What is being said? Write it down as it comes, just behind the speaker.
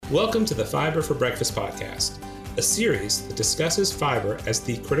Welcome to the Fiber for Breakfast podcast, a series that discusses fiber as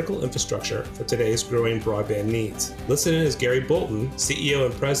the critical infrastructure for today's growing broadband needs. Listen in as Gary Bolton, CEO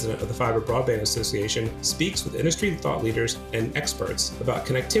and President of the Fiber Broadband Association, speaks with industry thought leaders and experts about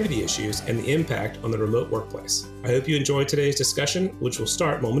connectivity issues and the impact on the remote workplace. I hope you enjoyed today's discussion, which will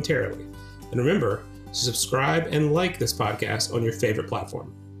start momentarily. And remember to subscribe and like this podcast on your favorite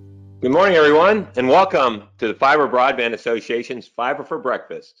platform. Good morning, everyone, and welcome to the Fiber Broadband Association's Fiber for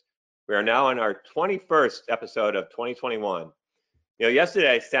Breakfast. We are now on our 21st episode of 2021. Yesterday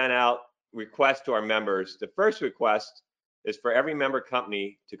I sent out requests to our members. The first request is for every member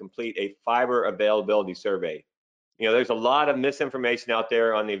company to complete a fiber availability survey. There's a lot of misinformation out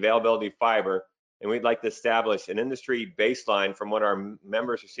there on the availability of fiber, and we'd like to establish an industry baseline from what our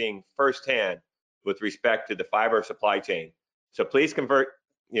members are seeing firsthand with respect to the fiber supply chain. So please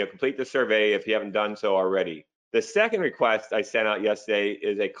complete the survey if you haven't done so already. The second request I sent out yesterday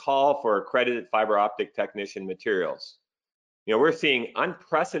is a call for accredited fiber optic technician materials. We're seeing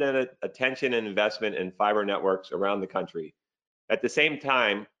unprecedented attention and investment in fiber networks around the country. At the same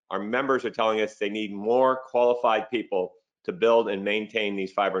time, our members are telling us they need more qualified people to build and maintain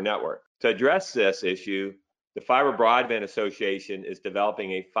these fiber networks. To address this issue, the Fiber Broadband Association is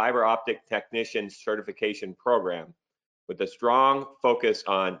developing a fiber optic technician certification program with a strong focus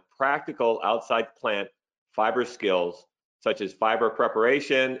on practical outside plant fiber skills, such as fiber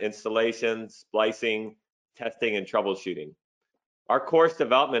preparation, installation, splicing, testing, and troubleshooting. Our course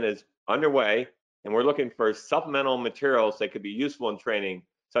development is underway, and we're looking for supplemental materials that could be useful in training,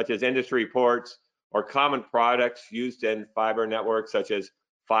 such as industry reports or common products used in fiber networks, such as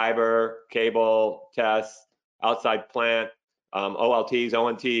fiber, cable, tests, outside plant, OLTs,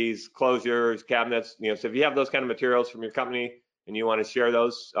 ONTs, closures, cabinets. So if you have those kind of materials from your company and you want to share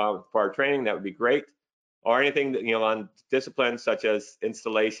those for our training, that would be great. Or anything that, on disciplines such as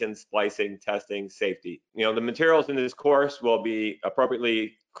installation, splicing, testing, safety. The materials in this course will be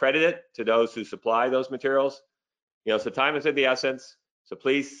appropriately credited to those who supply those materials. So time is of the essence. So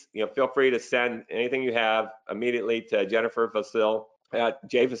please, feel free to send anything you have immediately to Jennifer Facil at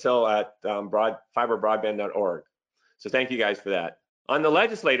jfacil@fiberbroadband.org. So thank you guys for that. On the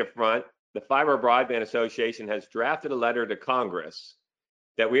legislative front, the Fiber Broadband Association has drafted a letter to Congress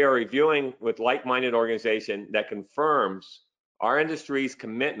that we are reviewing with like-minded organization that confirms our industry's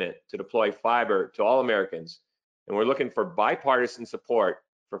commitment to deploy fiber to all Americans. And we're looking for bipartisan support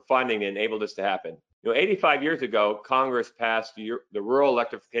for funding to enable this to happen. 85 years ago, Congress passed the Rural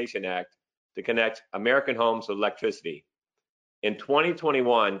Electrification Act to connect American homes with electricity. In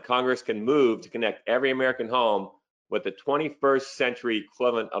 2021, Congress can move to connect every American home with the 21st century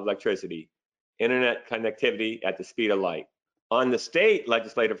equivalent of electricity, internet connectivity at the speed of light. On the state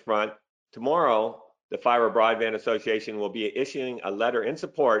legislative front, tomorrow, the Fiber Broadband Association will be issuing a letter in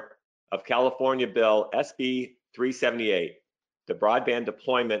support of California Bill SB 378, the Broadband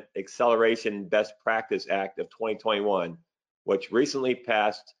Deployment Acceleration Best Practice Act of 2021, which recently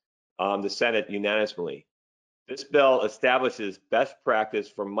passed the Senate unanimously. This bill establishes best practice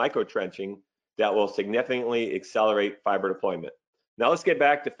for microtrenching that will significantly accelerate fiber deployment. Now let's get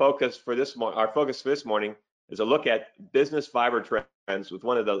back to focus for this morning. Our focus for this morning is a look at business fiber trends with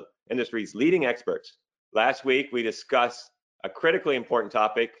one of the industry's leading experts. Last week we discussed a critically important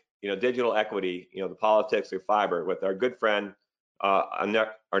topic, digital equity, the politics of fiber, with our good friend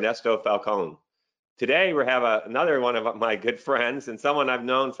Ernesto Falcone. Today we have another one of my good friends and someone I've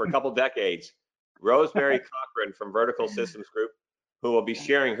known for a couple decades, Rosemary Cochran from Vertical Systems Group, who will be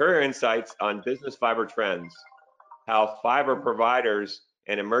sharing her insights on business fiber trends, how fiber providers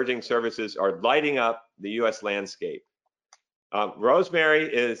and emerging services are lighting up the U.S. landscape.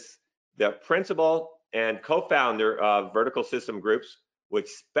 Rosemary is the principal and co-founder of Vertical System Groups, which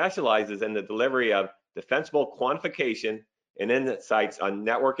specializes in the delivery of defensible quantification and insights on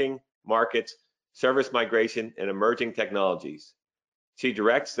networking, markets, service migration, and emerging technologies. She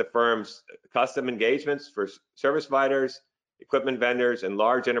directs the firm's custom engagements for service providers, equipment vendors, and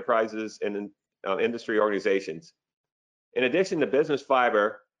large enterprises and industry organizations. In addition to business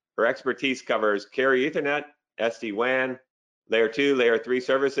fiber, her expertise covers carrier Ethernet, SD-WAN, Layer 2, Layer 3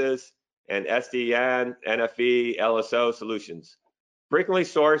 services, and SDN, NFV, LSO solutions. Frequently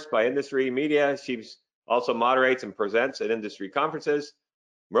sourced by industry media, she also moderates and presents at industry conferences.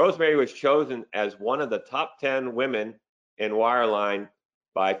 Rosemary was chosen as one of the top 10 women in wireline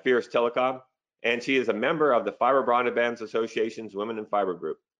by Fierce Telecom, and she is a member of the Fiber Broadband Association's Women in Fiber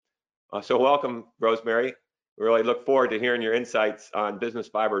Group. So welcome, Rosemary. We really look forward to hearing your insights on business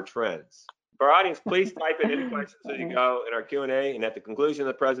fiber trends. For our audience, please type in any questions as you go in our Q&A, and at the conclusion of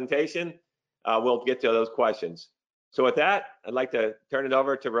the presentation, we'll get to those questions. So with that, I'd like to turn it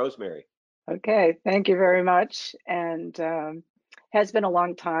over to Rosemary. Okay, thank you very much. And has been a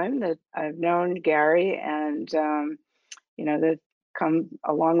long time that I've known Gary, and they've come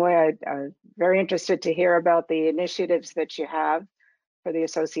a long way. I'm very interested to hear about the initiatives that you have for the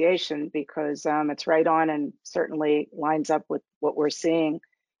association, because it's right on and certainly lines up with what we're seeing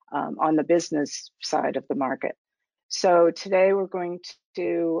on the business side of the market. So today we're going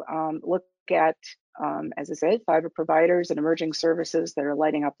to look at, as I said, fiber providers and emerging services that are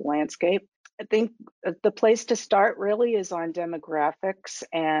lighting up the landscape. I think the place to start really is on demographics,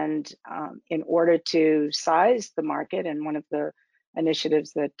 and in order to size the market, and one of the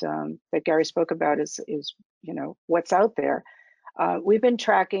initiatives that that Gary spoke about is what's out there. We've been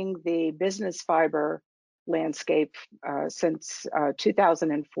tracking the business fiber landscape since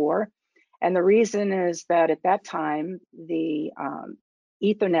 2004. And the reason is that at that time, the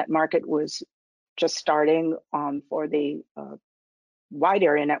Ethernet market was just starting for the wide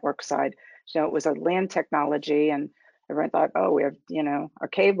area network side. So it was a LAN technology, and everyone thought, oh, we have, our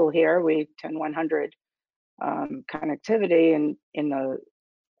cable here, we 10100 connectivity in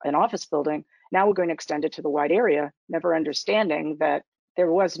an office building. Now we're going to extend it to the wide area, never understanding that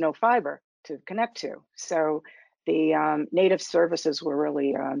there was no fiber to connect to. So the native services were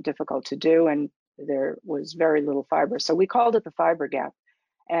really difficult to do, and there was very little fiber. So we called it the fiber gap.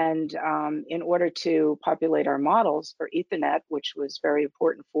 And in order to populate our models for Ethernet, which was very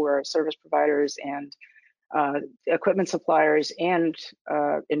important for service providers and equipment suppliers and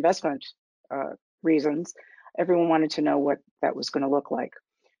investment reasons, everyone wanted to know what that was going to look like.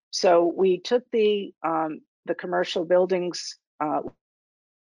 So we took the commercial buildings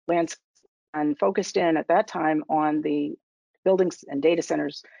landscape and focused in at that time on the buildings and data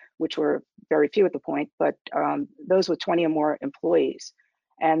centers, which were very few at the point, but those with 20 or more employees.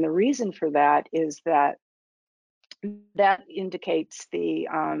 And the reason for that is that indicates the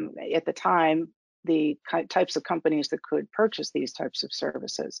at the time the types of companies that could purchase these types of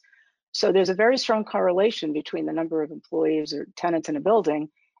services. So there's a very strong correlation between the number of employees or tenants in a building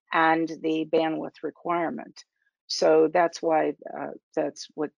and the bandwidth requirement. So that's why that's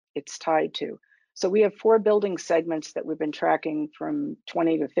what it's tied to. So we have 4 building segments that we've been tracking from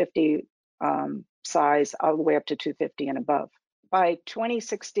 20 to 50 size all the way up to 250 and above. By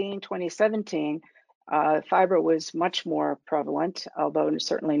 2016, 2017, fiber was much more prevalent, although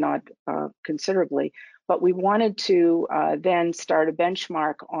certainly not considerably. But we wanted to then start a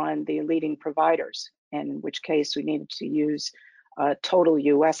benchmark on the leading providers, in which case we needed to use a total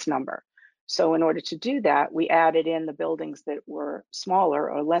US number. So in order to do that, we added in the buildings that were smaller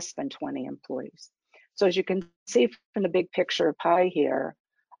or less than 20 employees. So as you can see from the big picture pie here,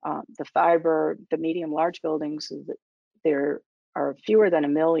 the fiber, the medium large buildings, there are fewer than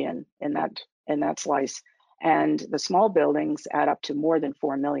 1 million in that slice, and the small buildings add up to more than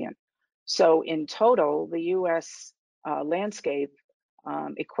 4 million. So in total, the US landscape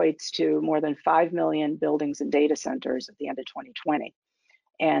equates to more than 5 million buildings and data centers at the end of 2020.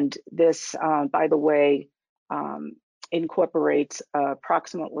 And this, by the way, incorporates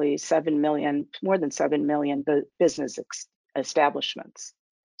approximately 7 million, more than 7 million business establishments.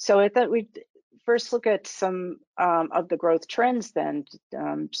 So I thought we'd first look at some of the growth trends then,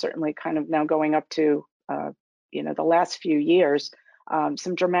 certainly kind of now going up to, the last few years,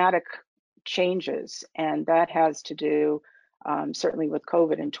 some dramatic changes. And that has to do certainly with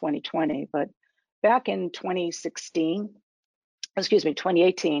COVID in 2020. But back in 2018,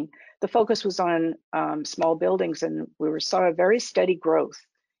 the focus was on small buildings, and we saw a very steady growth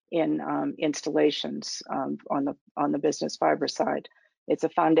in installations on the business fiber side. It's a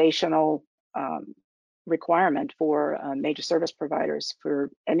foundational requirement for major service providers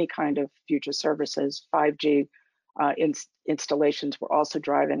for any kind of future services. 5G installations were also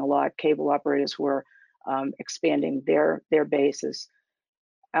driving a lot. Cable operators were expanding their bases.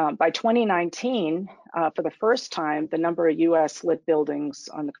 By 2019, for the first time, the number of US lit buildings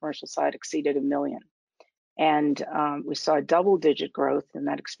on the commercial side exceeded 1 million. And we saw double-digit growth, and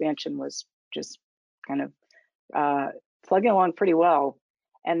that expansion was just kind of plugging along pretty well.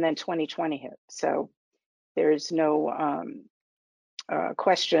 And then 2020 hit. So there's no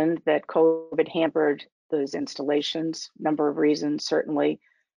question that COVID hampered those installations. Number of reasons, certainly,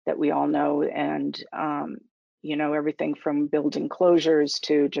 that we all know, and everything from building closures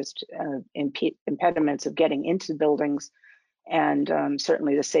to just impediments of getting into buildings, and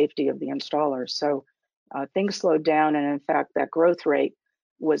certainly the safety of the installers. So things slowed down, and in fact, that growth rate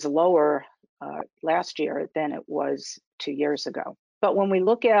was lower last year than it was 2 years ago. But when we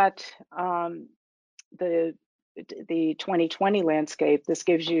look at the 2020 landscape, this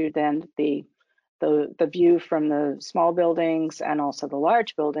gives you then the the view from the small buildings and also the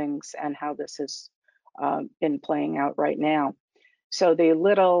large buildings and how this has been playing out right now. So the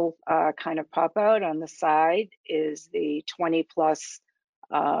little kind of pop out on the side is the 20 plus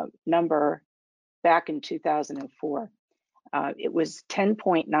number back in 2004. It was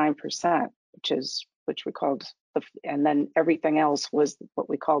 10.9%, which we called and then everything else was what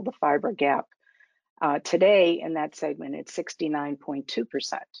we called the fiber gap. Today in that segment, it's 69.2%.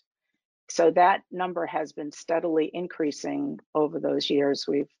 So that number has been steadily increasing over those years.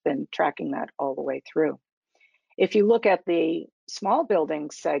 We've been tracking that all the way through. If you look at the small building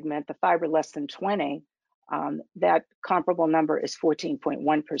segment, the fiber less than 20, that comparable number is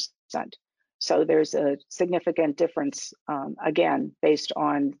 14.1%. So there's a significant difference, again, based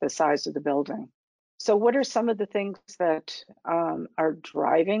on the size of the building. So what are some of the things that are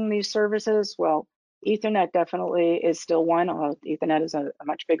driving these services? Well, Ethernet definitely is still one. Ethernet is a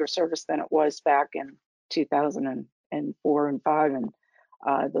much bigger service than it was back in 2004 and 5 and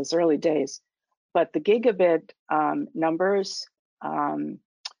those early days. But the gigabit numbers,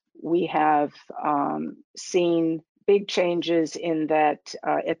 we have seen big changes in that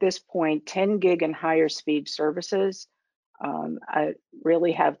at this point, 10 gig and higher speed services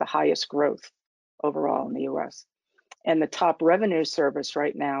really have the highest growth overall in the US. And the top revenue service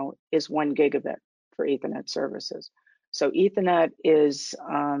right now is 1 gigabit for Ethernet services. So Ethernet is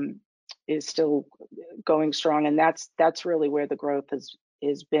still going strong, and that's really where the growth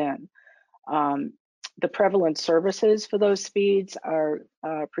has been. The prevalent services for those speeds are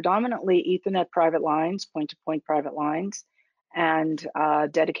predominantly Ethernet private lines, point-to-point private lines, and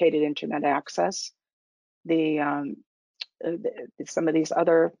dedicated internet access. Some of these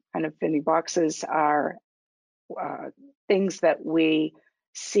other kind of Finney boxes are things that we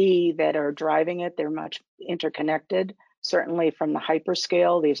see that are driving it. They're much interconnected, certainly from the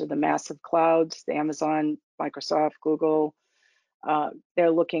hyperscale. These are the massive clouds, the Amazon, Microsoft, Google.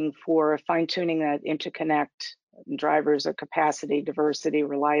 They're looking for fine-tuning that interconnect drivers of capacity, diversity,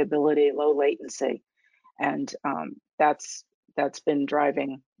 reliability, low latency, and that's been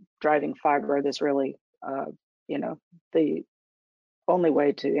driving fiber. There's really, the only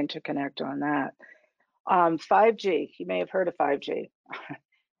way to interconnect on that. 5G, you may have heard of 5G.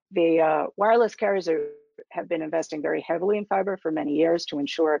 The wireless carriers have been investing very heavily in fiber for many years to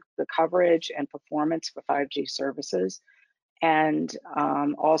ensure the coverage and performance for 5G services, and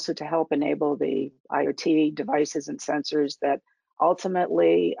also to help enable the IoT devices and sensors that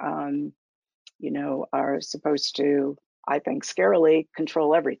ultimately, are supposed to, I think, scarily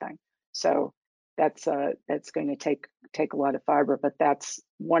control everything. So that's going to take a lot of fiber, but that's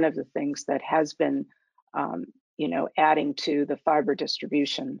one of the things that has been, adding to the fiber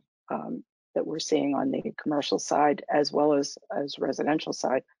distribution that we're seeing on the commercial side as well as residential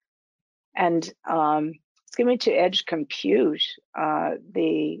side. And skimming to edge compute,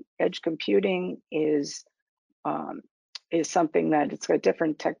 the edge computing is something that it's got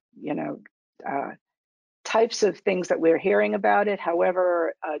different types of things that we're hearing about it.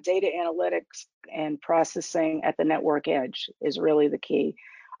 However, data analytics and processing at the network edge is really the key.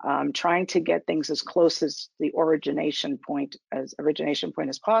 Trying to get things as close as the origination point as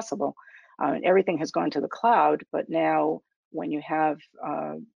possible. Everything has gone to the cloud, but now when you have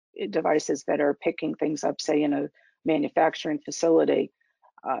devices that are picking things up, say in a manufacturing facility,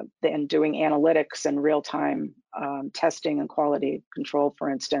 then doing analytics and real-time testing and quality control, for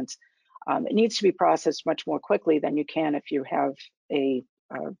instance, it needs to be processed much more quickly than you can if you have a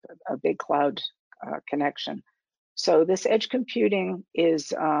big cloud connection. So this edge computing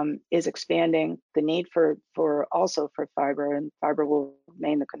is expanding the need for fiber, and fiber will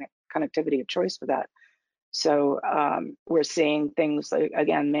remain the connectivity of choice for that. So we're seeing things like,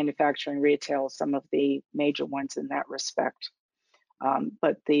 again, manufacturing, retail, some of the major ones in that respect.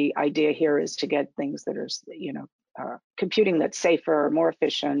 But the idea here is to get things that are, computing that's safer, more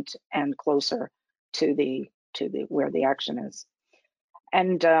efficient, and closer to the where the action is.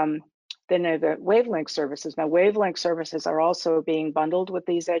 And then the wavelength services. Now, wavelength services are also being bundled with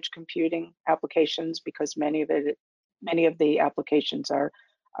these edge computing applications because many of the applications are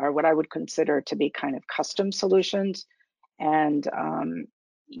what I would consider to be kind of custom solutions. And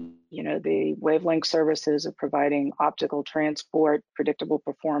the wavelength services are providing optical transport, predictable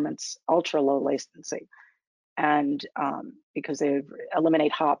performance, ultra low latency, and because they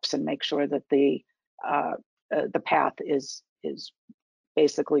eliminate hops and make sure that the path is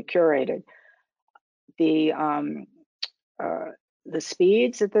basically curated. The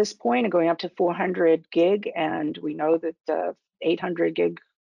speeds at this point are going up to 400 gig, and we know that 800 gig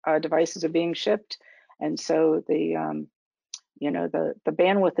devices are being shipped, and so the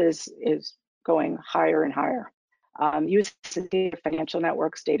bandwidth is going higher and higher. Use financial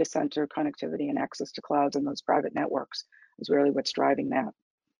networks, data center connectivity, and access to clouds and those private networks is really what's driving that.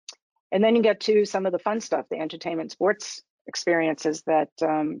 And then you get to some of the fun stuff, the entertainment sports experiences that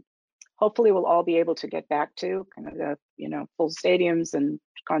hopefully we'll all be able to get back to, kind of the, full stadiums and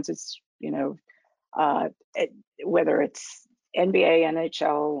concerts, whether it's NBA,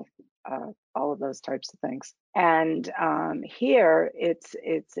 NHL, all of those types of things. And here, it's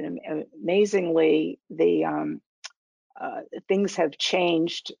amazingly, the things have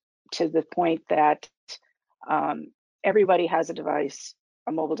changed to the point that everybody has a device,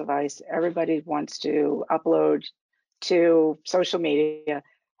 a mobile device. Everybody wants to upload to social media.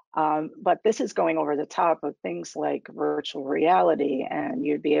 But this is going over the top of things like virtual reality, and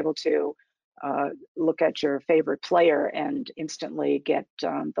you'd be able to look at your favorite player and instantly get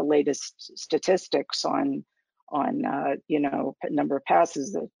the latest statistics on number of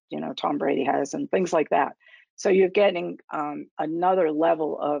passes that Tom Brady has and things like that. So you're getting another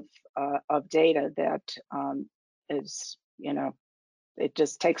level of data that is, it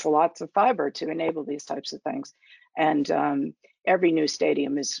just takes lots of fiber to enable these types of things. And every new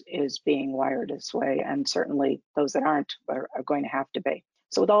stadium is being wired this way, and certainly those that aren't are going to have to be.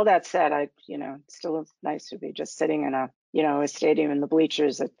 So with all that said, it's still nice to be just sitting in a stadium in the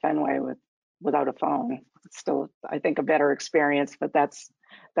bleachers at Fenway without a phone. It's still, I think, a better experience, but that's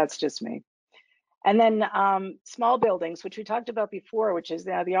just me. And then small buildings, which we talked about before, which is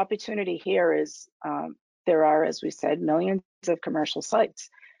the opportunity here is there are, as we said, millions of commercial sites,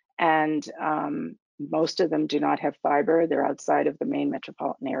 and most of them do not have fiber. They're outside of the main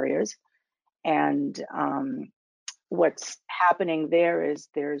metropolitan areas. And what's happening there is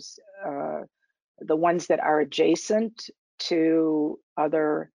there's the ones that are adjacent to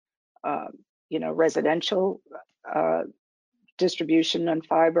other, residential distribution on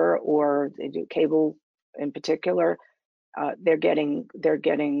fiber, or they do cable in particular. They're getting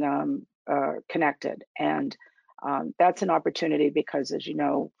connected, and that's an opportunity because, as you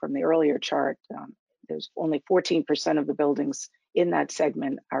know from the earlier chart, there's only 14% of the buildings in that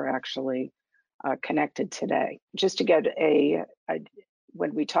segment are actually connected today. Just to get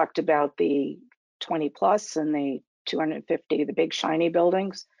when we talked about the 20 plus and the 250, the big shiny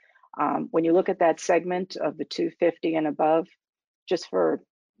buildings, when you look at that segment of the 250 and above, just for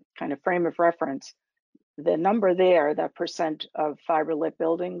kind of frame of reference, the number there, that percent of fiber lit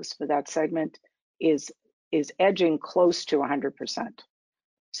buildings for that segment is edging close to 100%.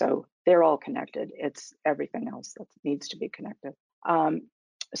 So they're all connected. It's everything else that needs to be connected.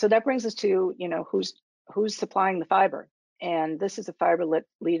 So that brings us to, who's supplying the fiber. And this is a fiber lit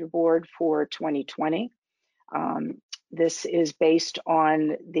leaderboard for 2020. This is based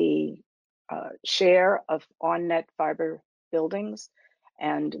on the share of on-net fiber buildings,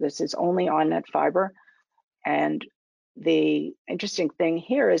 and this is only on-net fiber. And the interesting thing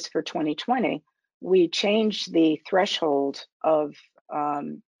here is for 2020, we changed the threshold of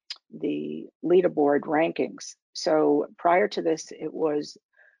the leaderboard rankings. So prior to this, it was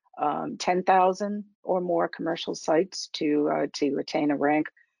 10,000 or more commercial sites to attain a rank.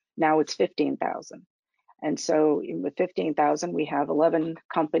 Now it's 15,000. And so with 15,000, we have 11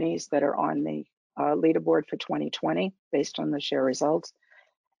 companies that are on the leaderboard for 2020 based on the share results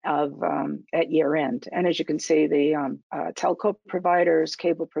of at year end. And as you can see, the telco providers,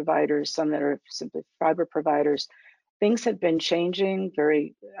 cable providers, some that are simply fiber providers, things have been changing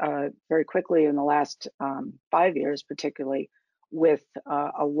very quickly in the last 5 years, particularly with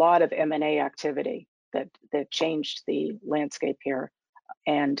a lot of M&A activity that changed the landscape here.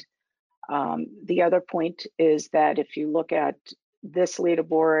 And the other point is that if you look at this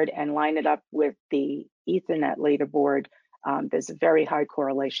leaderboard and line it up with the Ethernet leaderboard, there's a very high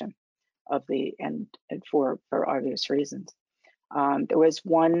correlation of and for obvious reasons. There was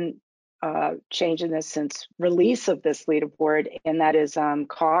one change in this since release of this leaderboard, and that is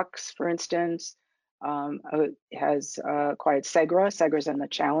Cox, for instance, has acquired Segra. Segra's in the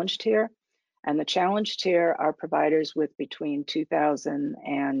challenge tier. And the challenge tier are providers with between 2,000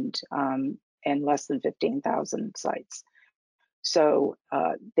 and less than 15,000 sites. So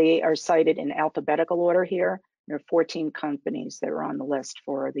they are cited in alphabetical order here. There are 14 companies that are on the list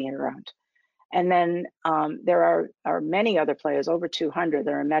for the round. And then there are many other players, over 200.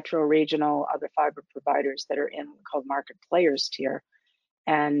 There are metro, regional, other fiber providers that are in called market players tier.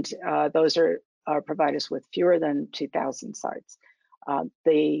 And those are providers with fewer than 2,000 sites.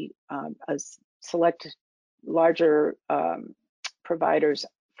 The select larger providers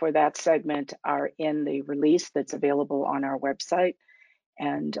for that segment are in the release that's available on our website.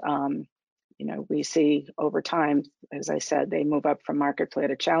 And we see over time, as I said, they move up from market player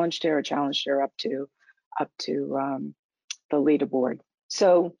to challenge tier, or challenge tier up to the leaderboard.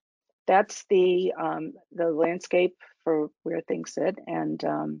 So that's the landscape for where things sit, and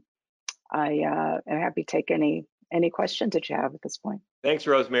I am happy to take any questions that you have at this point. Thanks,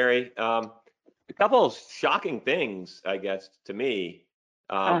 Rosemary. A couple of shocking things, I guess, to me.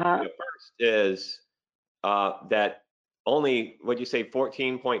 First is that only, what'd you say,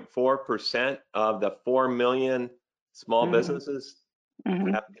 14.4% of the 4 million small businesses have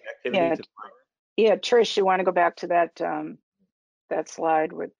connectivity to fiber? Yeah, Trish, you want to go back to that that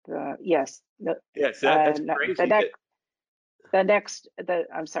slide with yes. Yes, that's crazy. The next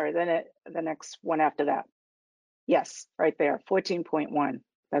one after that. Yes, right there, 14.1.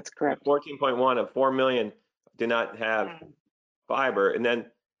 That's correct. 14.1 of 4 million do not have fiber. And then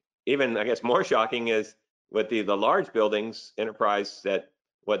even, I guess, more shocking is with the large buildings, enterprise,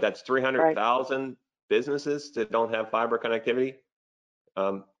 that's 300,000 businesses that don't have fiber connectivity.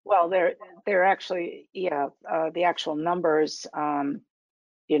 Well, they're actually, the actual numbers,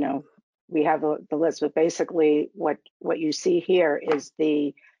 we have the list, but basically what you see here is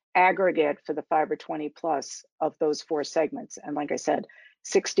the aggregate for the fiber 20 plus of those 4 segments. And like I said,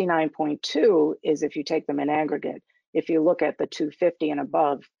 69.2 is if you take them in aggregate. If you look at the 250 and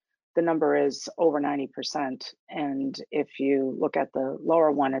above, the number is over 90%. And if you look at the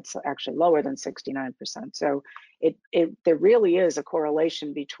lower one, it's actually lower than 69%. So there really is a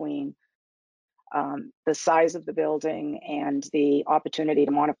correlation between the size of the building and the opportunity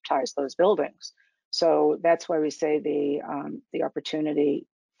to monetize those buildings. So that's why we say the opportunity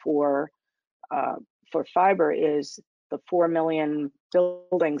for fiber is the 4 million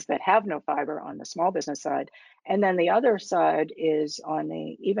buildings that have no fiber on the small business side, and then the other side is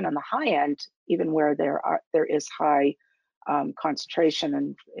even on the high end, even where there is high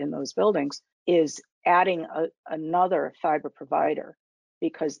concentration in those buildings, is adding another fiber provider,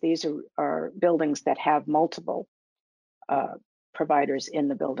 because these are buildings that have multiple providers in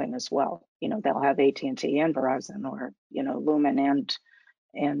the building as well. They'll have AT&T and Verizon, or Lumen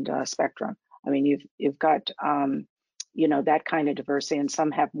and Spectrum. I mean, you've got that kind of diversity, and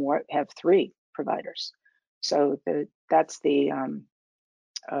some have 3 providers. So that's the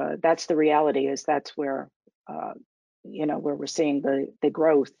reality. Is that's where where we're seeing the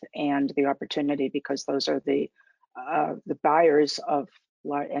growth and the opportunity, because those are the buyers of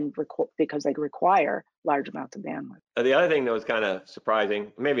because they require large amounts of bandwidth. The other thing that was kind of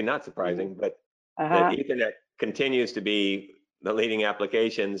surprising, maybe not surprising, but that Ethernet continues to be the leading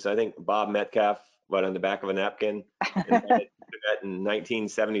applications. I think Bob Metcalf, on the back of a napkin, invented Ethernet in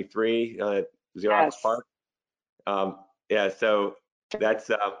 1973 at Xerox PARC. So that's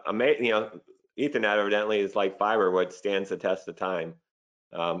amazing. Ethernet evidently is like fiber, what stands the test of time.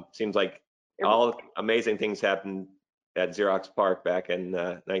 Seems like all amazing things happened at Xerox PARC back in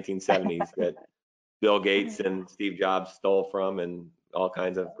 1970s that Bill Gates and Steve Jobs stole from, and all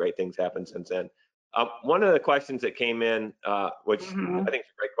kinds of great things happened since then. One of the questions that came in, which I think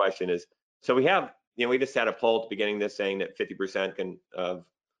is a great question, is, so we have, we just had a poll at the beginning of this saying that 50% of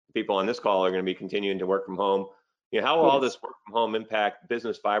people on this call are going to be continuing to work from home. How will all this work from home impact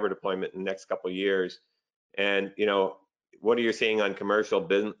business fiber deployment in the next couple of years? And, what are you seeing on commercial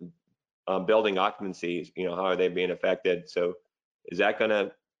building occupancies? How are they being affected? So is that going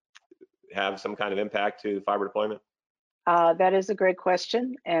to have some kind of impact to fiber deployment? That is a great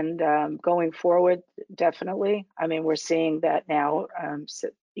question. And going forward, definitely. I mean, we're seeing that now.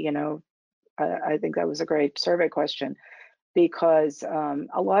 I think that was a great survey question, because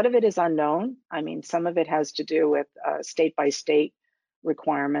a lot of it is unknown. I mean, some of it has to do with state by state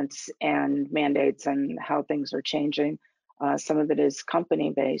requirements and mandates and how things are changing. Some of it is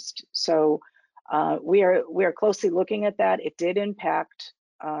company based. So we are closely looking at that. It did impact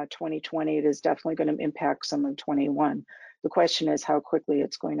 2020. It is definitely going to impact some of 21. The question is how quickly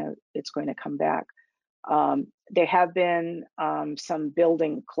it's going to come back. There have been some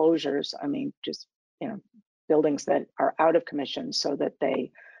building closures. I mean, just buildings that are out of commission, so that the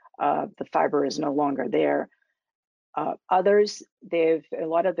fiber is no longer there. Others, a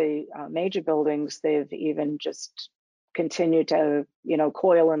lot of the major buildings, they've even just continued to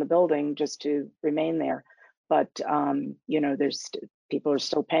coil in the building just to remain there. But there's people are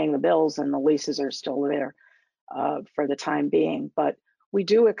still paying the bills, and the leases are still there for the time being. But we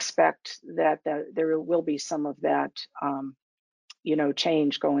do expect that there will be some of that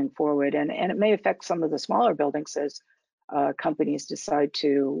change going forward, and it may affect some of the smaller buildings as companies decide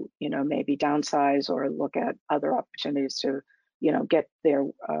to maybe downsize or look at other opportunities to get their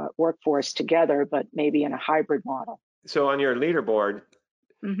workforce together, but maybe in a hybrid model. So on your leaderboard,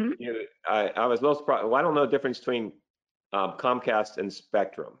 Hmm. I was a little surprised. Well, I don't know the difference between Comcast and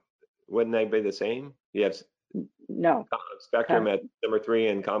Spectrum. Wouldn't they be the same? You have No. Spectrum at number 3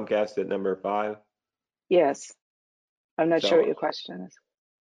 and Comcast at number 5. Yes. I'm not sure what So, your question is.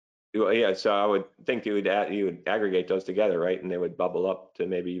 well, yeah. So I would think you would aggregate those together, right? And they would bubble up to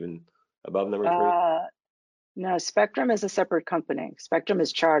maybe even above number 3. No, Spectrum is a separate company. Spectrum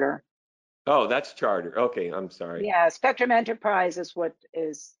is Charter. Oh, that's Charter. Okay, I'm sorry. Yeah, Spectrum Enterprise is what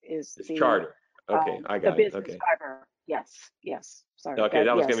is It's the Charter. Okay, I the got it. business Okay. fiber. Yes. Sorry. Okay,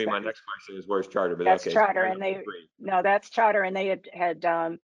 that was Yes, going to be my next question is where's Charter, but that's okay. Charter, So and number 3. that's Charter, and they had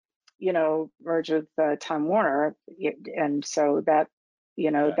merged with Time Warner, and so that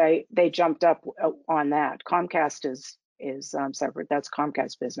they jumped up on that. Comcast is separate. That's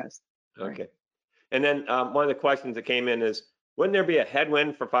Comcast business. Right. Okay. And then one of the questions that came in is, wouldn't there be a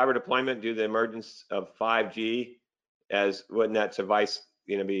headwind for fiber deployment due to the emergence of 5G? As wouldn't that suffice,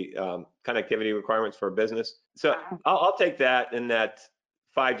 be connectivity requirements for a business? So I'll take that in that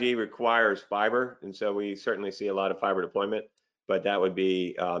 5G requires fiber, and so we certainly see a lot of fiber deployment. But that would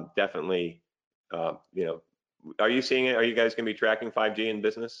be definitely, are you seeing it? Are you guys going to be tracking 5G in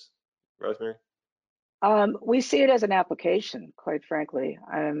business, Rosemary? We see it as an application, quite frankly.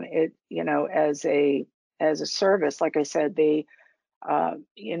 As a service, like I said, the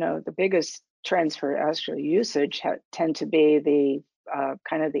biggest trends for actual usage tend to be the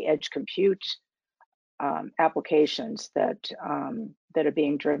kind of the edge compute applications that are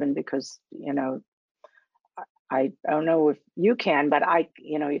being driven because I don't know if you can, but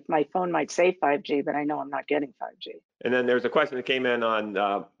if my phone might say 5G, but I know I'm not getting 5G. And then there's a question that came in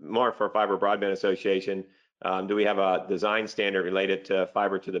on more for Fiber Broadband Association. Do we have a design standard related to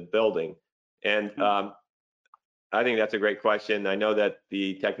fiber to the building? And I think that's a great question. I know that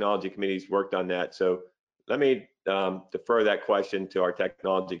the technology committee's worked on that. So let me defer that question to our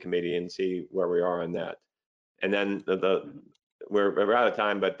technology committee and see where we are on that. And then we're out of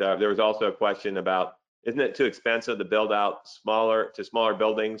time, but there was also a question about, isn't it too expensive to build out smaller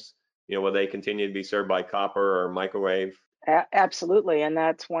buildings? Will they continue to be served by copper or microwave? Absolutely, and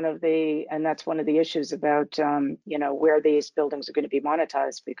that's one of the issues about where these buildings are going to be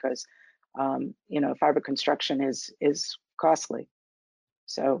monetized, because fiber construction is costly.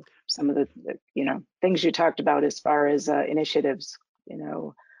 So some of the things you talked about as far as initiatives,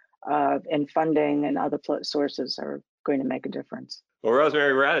 and funding and other sources are going to make a difference. Well,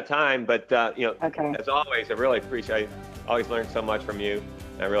 Rosemary, we're out of time, but okay. As always, I always learned so much from you.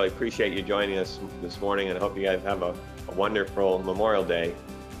 I really appreciate you joining us this morning, and I hope you guys have a wonderful Memorial Day.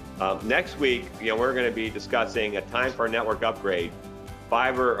 Next week, we're going to be discussing a time for a network upgrade,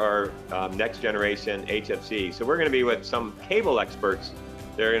 fiber or next generation HFC. So we're going to be with some cable experts.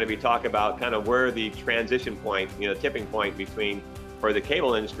 They're going to be talking about kind of where the transition point, tipping point for the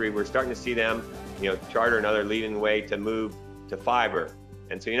cable industry. We're starting to see them, Charter and other leading the way to move to fiber.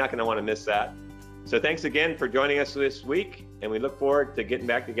 And so you're not going to want to miss that. So thanks again for joining us this week, and we look forward to getting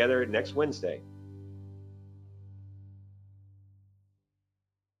back together next Wednesday.